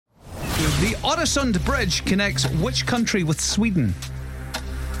The Öresund Bridge connects which country with Sweden?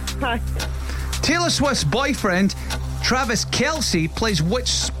 Pass. Taylor Swift's boyfriend, Travis Kelce, plays which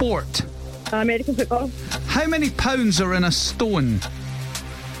sport? American football. How many pounds are in a stone?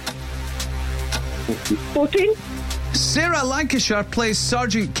 14. Sarah Lancashire plays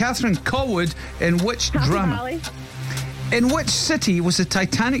Sergeant Catherine Colwood in which Happy drama? Valley. In which city was the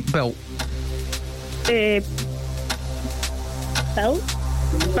Titanic built? Bill.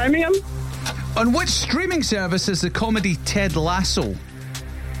 Birmingham. On which streaming service is the comedy Ted Lasso?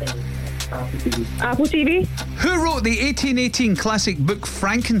 Apple TV. Who wrote the 1818 classic book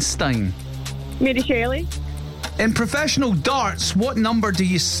Frankenstein? Mary Shelley. In professional darts, what number do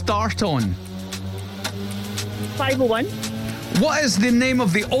you start on? 501. What is the name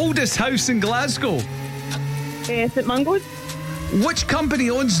of the oldest house in Glasgow? St Mungo's. Which company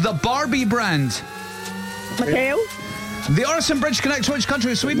owns the Barbie brand? Mattel. The Öresund Bridge connects which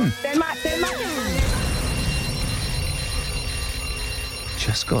country with Sweden? Denmark.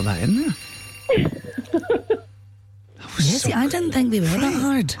 Just got that in there. Yes, I didn't think they were that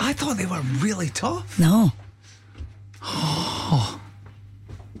hard. I thought they were really tough. No.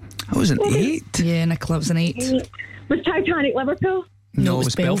 That was an 8. Yeah, Nicola, it was an 8. Was Titanic Liverpool? No, it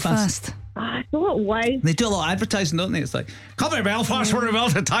was Belfast. I thought it was. They do a lot of advertising, don't they? It's like, come to Belfast, we're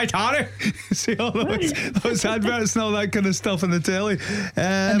about the Titanic. See all those adverts and all that kind of stuff on the telly.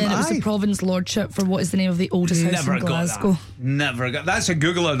 And then it was the Province Lordship for what is the name of the oldest house in Glasgow. Never got that. That's a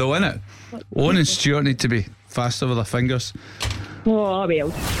Googler though, isn't it? Owen and Stuart need to be faster with their fingers. Oh,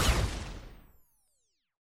 well.